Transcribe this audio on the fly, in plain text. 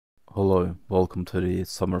Hello, welcome to the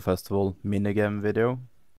Summerfestival minigame video.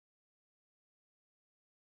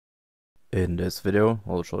 In this video,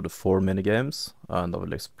 I'll show the 4 minigames, and I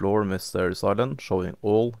will explore Mysterious Island, showing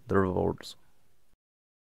all the rewards.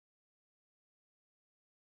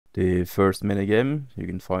 The first minigame you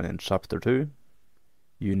can find in Chapter 2.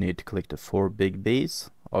 You need to click the 4 big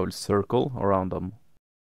bees. I will circle around them.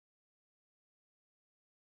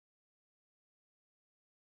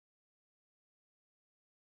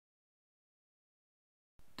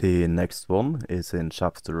 The next one is in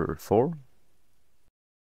Chapter 4.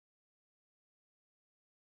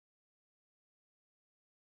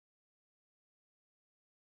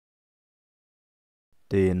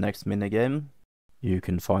 The next minigame you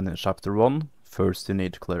can find in Chapter 1. First you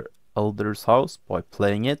need to clear Elder's house by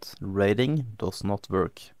playing it. Raiding does not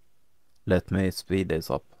work. Let me speed this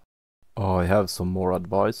up. I have some more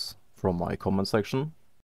advice from my comment section.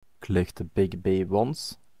 Click the big B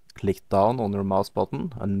once, click down on your mouse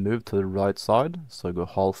button and move to the right side, so go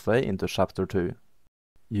halfway into Chapter 2.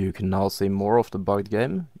 You can now see more of the bugged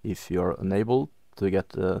game. If you are unable to get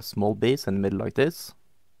the small bees in the middle like this,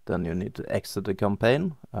 then you need to exit the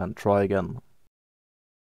campaign and try again.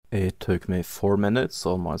 It took me 4 minutes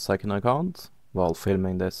on my second account while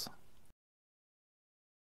filming this.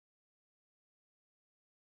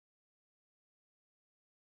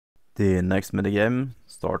 The next minigame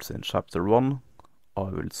starts in Chapter 1. I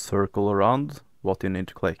will circle around what you need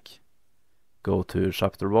to click. Go to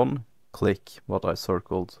Chapter 1, click what I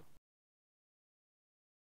circled.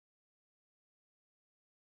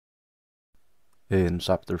 In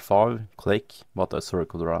Chapter 5, click what I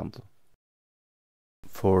circled around.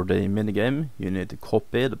 For the minigame, you need to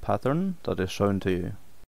copy the pattern that is shown to you.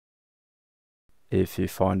 If you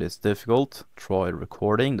find this difficult, try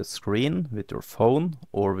recording the screen with your phone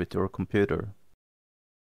or with your computer.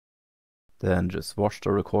 Then just watch the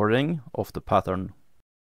recording of the pattern.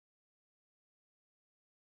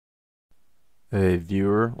 A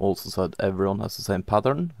viewer also said everyone has the same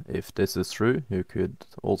pattern. If this is true, you could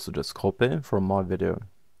also just copy from my video.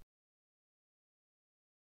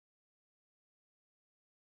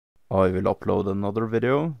 I will upload another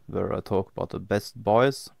video where I talk about the best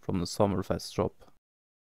buys from the Summerfest shop.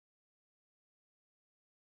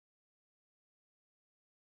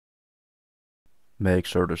 Make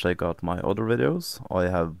sure to check out my other videos. I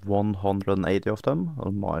have 180 of them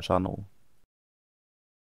on my channel.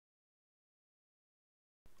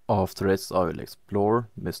 After this, I will explore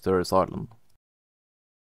Mysterious Island.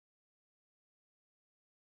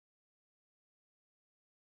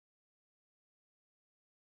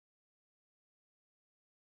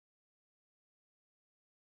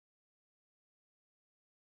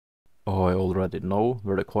 I already know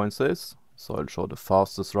where the coins is, so I'll show the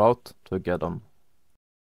fastest route to get them.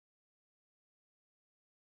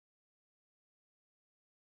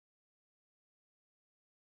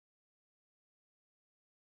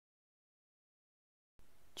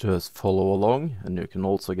 Just follow along and you can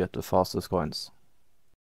also get the fastest coins.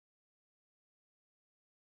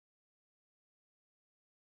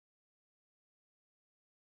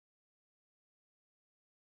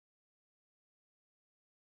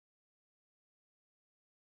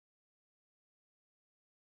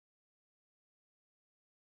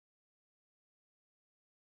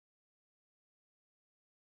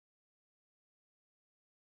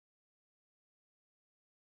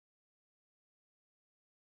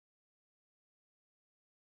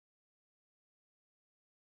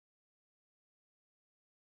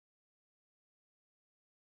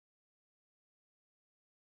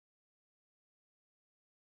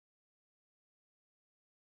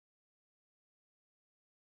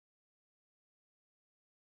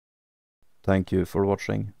 Thank you for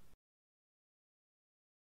watching.